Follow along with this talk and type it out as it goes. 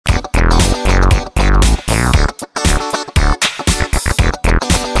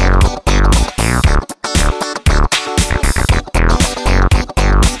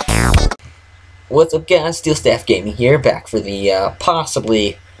What's up, guys? Steel Staff Gaming here, back for the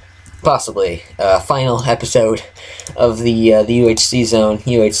possibly final episode of the UHC zone.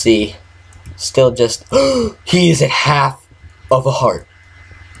 UHC still just he is at half of a heart.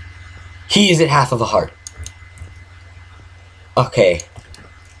 He is at half of a heart. Okay,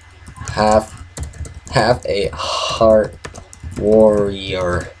 have a heart,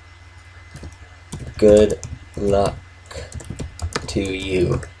 warrior. Good luck to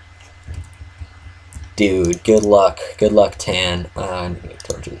you. Dude, good luck. Good luck, Tan. I need to make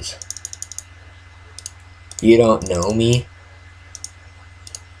torches. You don't know me?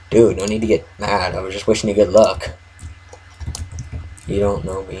 Dude, no need to get mad. I was just wishing you good luck. You don't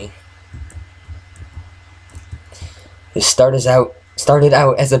know me. This started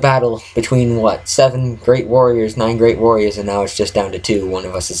out as a battle between, what, 7 great warriors, 9 great warriors, and now it's just down to 2. One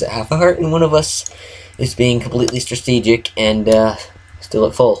of us is at half a heart, and one of us is being completely strategic and still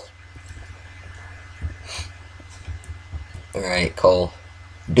at full. Alright, Cole.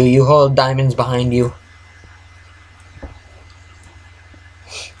 Do you hold diamonds behind you?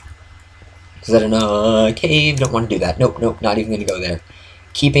 Is that a cave? Don't want to do that. Nope, not even going to go there.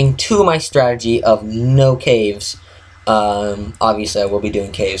 Keeping to my strategy of no caves. Obviously I will be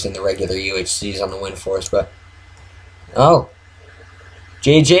doing caves in the regular UHCs on the Wind Force, but... Oh!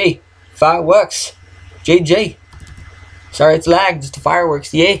 JJ! Fireworks! JJ! Sorry it's lagged, just the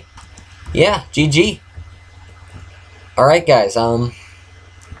fireworks, yay! Yeah, GG! Alright guys, I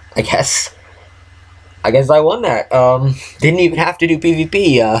guess I won that. Didn't even have to do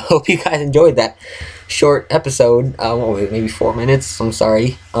PvP. Hope you guys enjoyed that short episode. What was it, maybe 4 minutes? I'm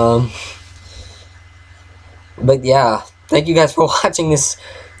sorry. But yeah, thank you guys for watching this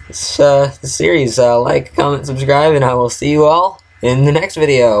series. Like, comment, subscribe, and I will see you all in the next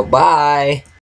video. Bye!